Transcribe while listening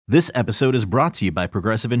This episode is brought to you by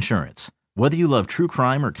Progressive Insurance. Whether you love true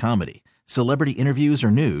crime or comedy, celebrity interviews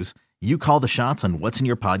or news, you call the shots on what's in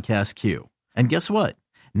your podcast queue. And guess what?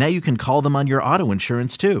 Now you can call them on your auto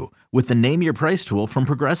insurance too with the Name Your Price tool from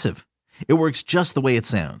Progressive. It works just the way it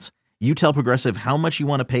sounds. You tell Progressive how much you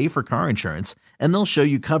want to pay for car insurance, and they'll show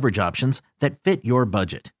you coverage options that fit your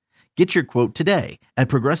budget. Get your quote today at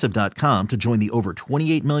Progressive.com to join the over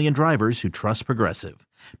 28 million drivers who trust Progressive.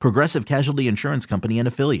 Progressive Casualty Insurance Company and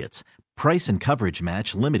Affiliates. Price and coverage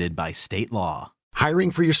match limited by state law. Hiring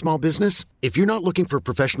for your small business? If you're not looking for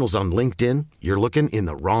professionals on LinkedIn, you're looking in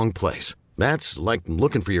the wrong place. That's like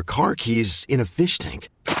looking for your car keys in a fish tank.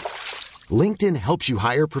 LinkedIn helps you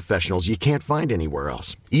hire professionals you can't find anywhere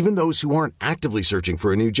else, even those who aren't actively searching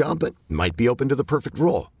for a new job but might be open to the perfect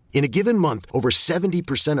role. In a given month, over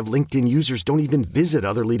 70% of LinkedIn users don't even visit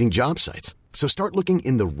other leading job sites. So start looking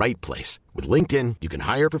in the right place. With LinkedIn, you can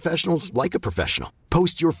hire professionals like a professional.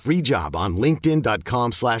 Post your free job on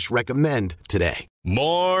linkedin.com/recommend today.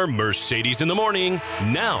 More Mercedes in the Morning,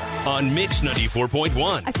 now on Mix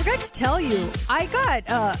 94.1. I forgot to tell you, I got,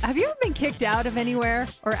 have you ever been kicked out of anywhere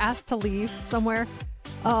or asked to leave somewhere?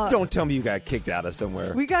 Don't tell me you got kicked out of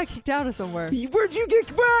somewhere. We got kicked out of somewhere. What'd you do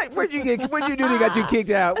to got you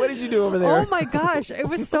kicked out? What did you do over there? Oh my gosh, it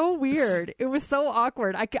was so weird. It was so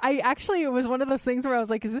awkward. I actually, it was one of those things where I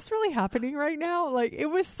was like, is this really happening right now? Like, it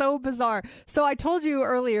was so bizarre. So I told you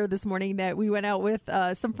earlier this morning that we went out with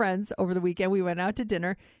some friends over the weekend. We went out to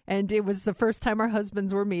dinner, and it was the first time our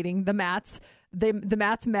husbands were meeting, the Matts. The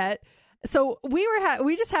Matts met. So we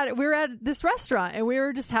were at this restaurant, and we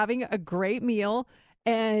were just having a great meal.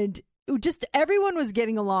 And just everyone was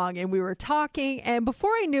getting along, and we were talking. And before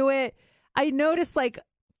I knew it, I noticed like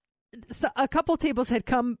a couple tables had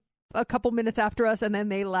come a couple minutes after us, and then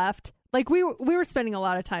they left. Like we were spending a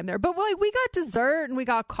lot of time there, but like we got dessert and we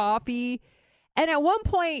got coffee. And at one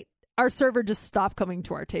point, our server just stopped coming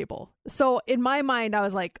to our table. So in my mind, I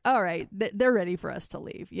was like, all right, they're ready for us to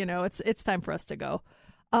leave. You know, it's time for us to go.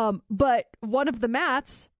 But one of the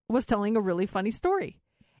Matts was telling a really funny story.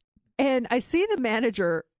 And I see the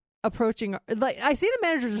manager approaching, like I see the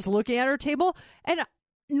manager just looking at her table. And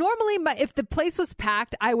normally if the place was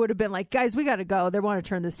packed, I would have been like, guys, we got to go. They want to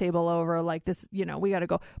turn this table over like this, you know, we got to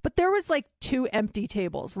go. But there was like 2 empty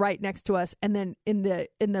tables right next to us. And then in the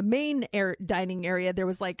main dining area, there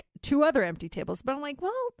was like 2 other empty tables. But I'm like,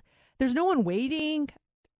 well, there's no one waiting.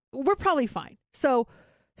 We're probably fine. So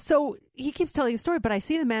he keeps telling a story, but I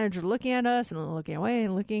see the manager looking at us and looking away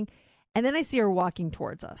and looking. And then I see her walking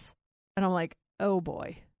towards us. And I'm like, oh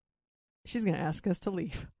boy, she's going to ask us to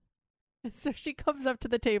leave. And so she comes up to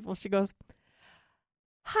the table. She goes,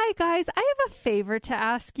 hi, guys, I have a favor to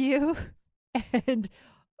ask you. And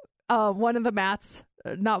one of the Matts,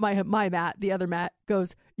 not my Matt, the other Matt,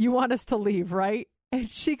 goes, you want us to leave, right? And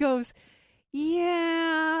she goes,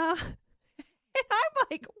 yeah. And I'm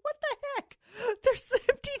like, what the heck? There's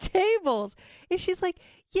empty tables. And she's like,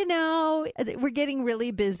 you know, we're getting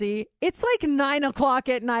really busy. It's like 9:00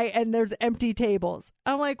 at night and there's empty tables.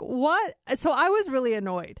 I'm like, what? So I was really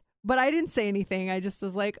annoyed, but I didn't say anything. I just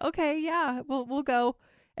was like, okay, yeah, we'll go.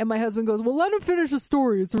 And my husband goes, well, let him finish the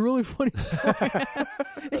story. It's a really funny story.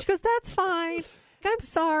 And she goes, that's fine. I'm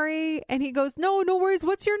sorry. And he goes, no worries.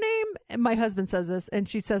 What's your name? And my husband says this, and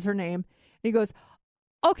she says her name. And he goes,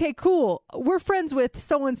 okay, cool. We're friends with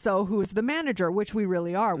so-and-so who is the manager, which we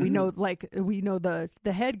really are. Mm-hmm. We know the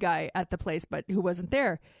head guy at the place, but who wasn't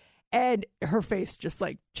there. And her face just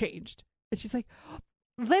like changed. And she's like,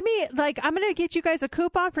 I'm going to get you guys a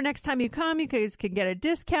coupon for next time you come. You guys can get a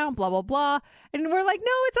discount, blah, blah, blah. And we're like,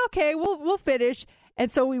 no, it's okay. We'll finish. And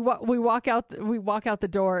so we walk out the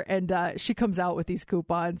door, and she comes out with these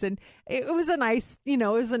coupons, and it was a nice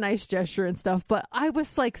gesture and stuff. But I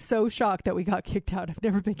was like so shocked that we got kicked out. I've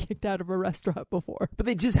never been kicked out of a restaurant before. But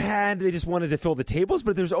they just wanted to fill the tables,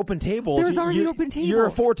 but there's open tables. There's already open tables. You're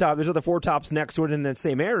a 4-top. There's other 4-tops next to it in that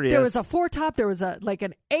same area. There was a 4-top. There was an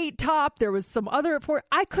 8-top. There was some other 4.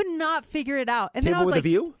 I could not figure it out. And table then I was with a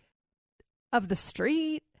view of the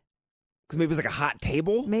street. Because maybe it was like a hot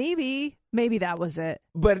table. Maybe that was it.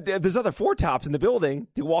 But there's other 4-tops in the building.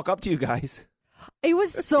 They walk up to you guys. It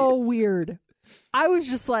was so weird. I was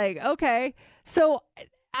just like, okay. So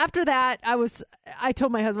after that, I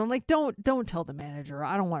told my husband, I'm like, don't tell the manager.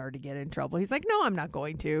 I don't want her to get in trouble. He's like, no, I'm not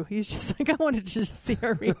going to. He's just like, I wanted to just see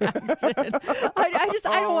her reaction.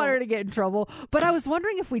 I don't want her to get in trouble. But I was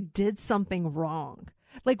wondering if we did something wrong.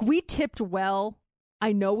 Like, we tipped well.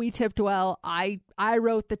 I know we tipped well. I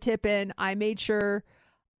wrote the tip in. I made sure.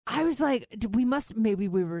 I was like, maybe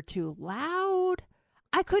we were too loud.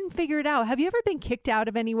 I couldn't figure it out. Have you ever been kicked out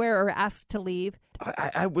of anywhere or asked to leave?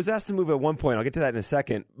 I was asked to move at one point. I'll get to that in a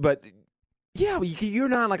second. But yeah, you're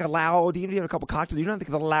not like a loud, even if you have a couple cocktails, you're not like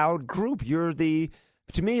the loud group. You're the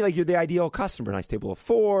ideal customer. Nice table of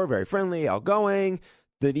 4, very friendly, outgoing.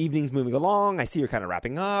 The evening's moving along. I see you're kind of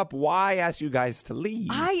wrapping up. Why ask you guys to leave?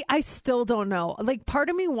 I still don't know. Like, part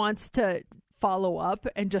of me wants to follow up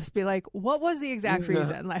and just be like, what was the exact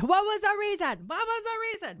reason? Like, what was the reason? What was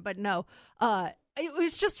the reason? But no, it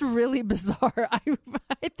was just really bizarre. I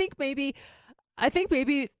think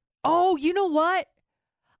maybe, oh, you know what?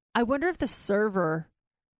 I wonder if the server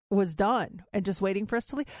was done and just waiting for us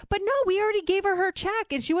to leave. But no, we already gave her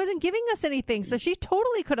check and she wasn't giving us anything. So she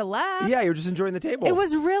totally could have left. Yeah, you're just enjoying the table. It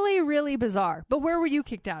was really, really bizarre. But where were you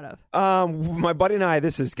kicked out of? My buddy and I,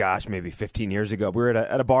 this is, maybe 15 years ago. We were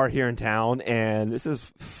at a bar here in town, and this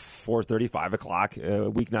is 4:30, 5 o'clock,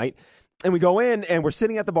 weeknight. And we go in, and we're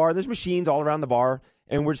sitting at the bar. There's machines all around the bar,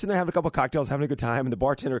 and we're sitting there having a couple of cocktails, having a good time. And the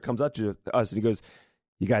bartender comes up to us, and he goes,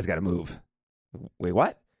 "You guys got to move." Wait,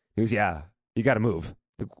 what? He goes, "Yeah, you got to move."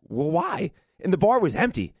 Like, well, why? And the bar was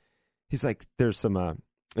empty. He's like, there's some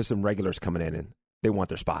regulars coming in, and they want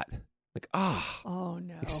their spot. Like, oh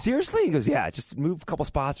no. Like, seriously? He goes, yeah, just move a couple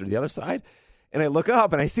spots to the other side. And I look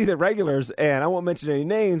up, and I see the regulars, and I won't mention any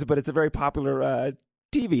names, but it's a very popular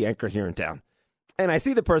TV anchor here in town. And I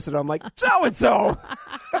see the person, and I'm like, so-and-so.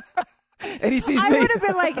 And he sees me. I would have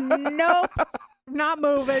been like, nope. Not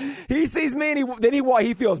moving. He sees me, and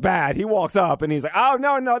he feels bad. He walks up, and he's like, "Oh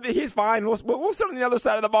no, he's fine. We'll sit on the other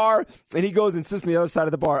side of the bar." And he goes and sits on the other side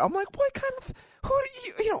of the bar. I'm like, "What kind of? Who do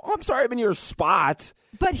you? You know? I'm sorry, I'm in your spot."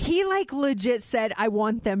 But he like legit said, "I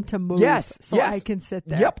want them to move, yes, I can sit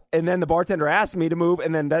there." Yep. And then the bartender asked me to move,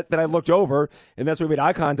 and then that I looked over, and that's when we made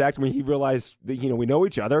eye contact when he realized that we know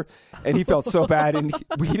each other, and he felt so bad, and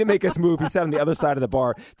he didn't make us move. He sat on the other side of the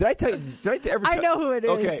bar. Did I tell you? I know who it is.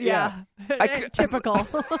 Okay, yeah. Typical.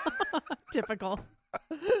 Typical.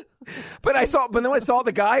 But then when I saw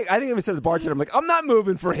the guy, I didn't even say to the bartender, I'm like, I'm not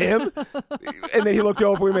moving for him. And then he looked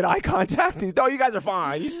over, we made eye contact. And he's, "Oh, you guys are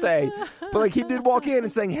fine. You stay." But like, he did walk in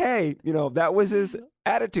and saying, "Hey," that was his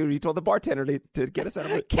attitude. He told the bartender to get us out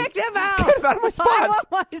of it. Kick them out. Get him out of my spots. I want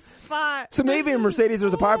my spot. So maybe in Mercedes,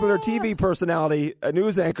 there's a popular TV personality, a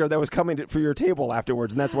news anchor that was coming for your table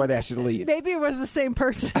afterwards, and that's why they asked you to leave. Maybe it was the same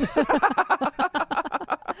person.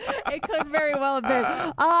 It could very well have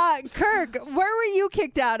been. Kirk, where were you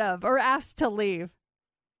kicked out of or asked to leave?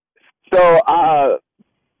 So,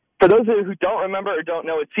 for those of you who don't remember or don't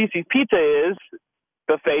know what Cici's Pizza is,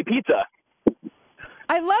 buffet pizza.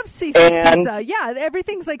 I love Cici's Pizza. Yeah,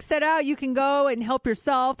 everything's like set out. You can go and help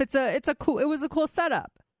yourself. It was a cool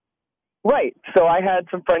setup. Right. So I had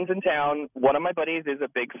some friends in town. One of my buddies is a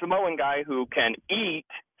big Samoan guy who can eat.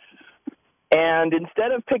 And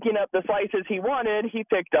instead of picking up the slices he wanted, he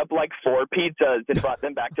picked up like 4 pizzas and brought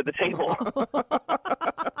them back to the table.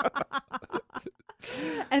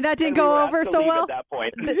 And that didn't go over so well? At that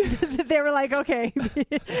point. They were like, okay,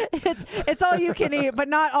 it's all you can eat, but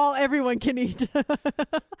not all everyone can eat. What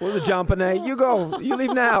was it, John Panay? You go. You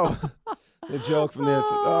leave now. The joke from the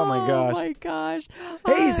oh my gosh. Oh my gosh.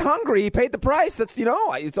 Hey, he's hungry. He paid the price. That's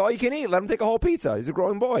it's all you can eat. Let him take a whole pizza. He's a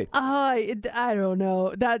growing boy. I don't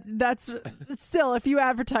know. That's still, if you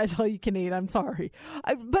advertise all you can eat, I'm sorry.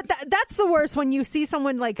 But that's the worst, when you see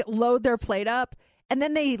someone like load their plate up and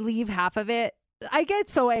then they leave half of it. I get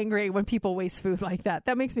so angry when people waste food like that.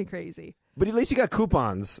 That makes me crazy. But at least you got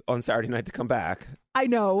coupons on Saturday night to come back. I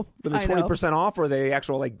know. Were they 20% off, or are they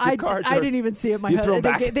actual gift cards? I didn't even see it. My husband.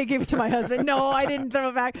 They gave it to my husband. No, I didn't throw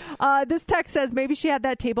it back. This text says maybe she had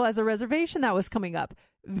that table as a reservation that was coming up.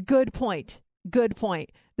 Good point.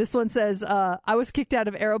 This one says, I was kicked out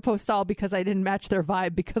of Aeropostale because I didn't match their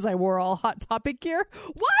vibe because I wore all Hot Topic gear.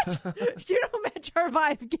 What? You don't match our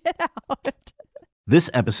vibe. Get out.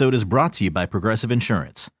 This episode is brought to you by Progressive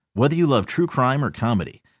Insurance. Whether you love true crime or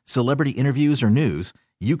comedy, celebrity interviews or news,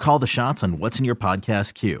 you call the shots on what's in your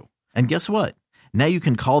podcast queue. And guess what? Now you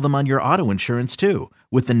can call them on your auto insurance too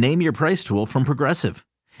with the Name Your Price tool from Progressive.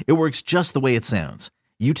 It works just the way it sounds.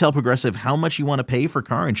 You tell Progressive how much you want to pay for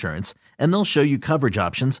car insurance, and they'll show you coverage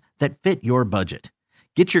options that fit your budget.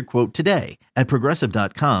 Get your quote today at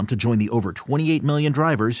Progressive.com to join the over 28 million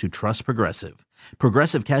drivers who trust Progressive.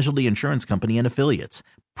 Progressive Casualty Insurance Company and Affiliates.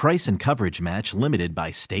 Price and coverage match limited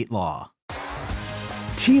by state law.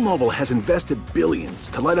 T-Mobile has invested billions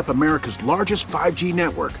to light up America's largest 5G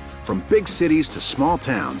network, from big cities to small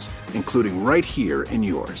towns, including right here in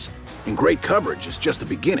yours. And great coverage is just the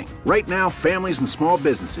beginning. Right now, families and small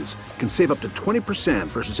businesses can save up to 20%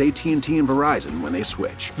 versus AT&T and Verizon when they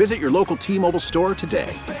switch. Visit your local T-Mobile store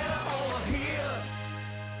today.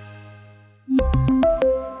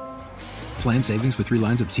 Plan savings with 3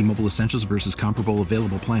 lines of T-Mobile Essentials versus comparable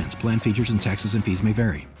available plans. Plan features and taxes and fees may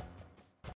vary.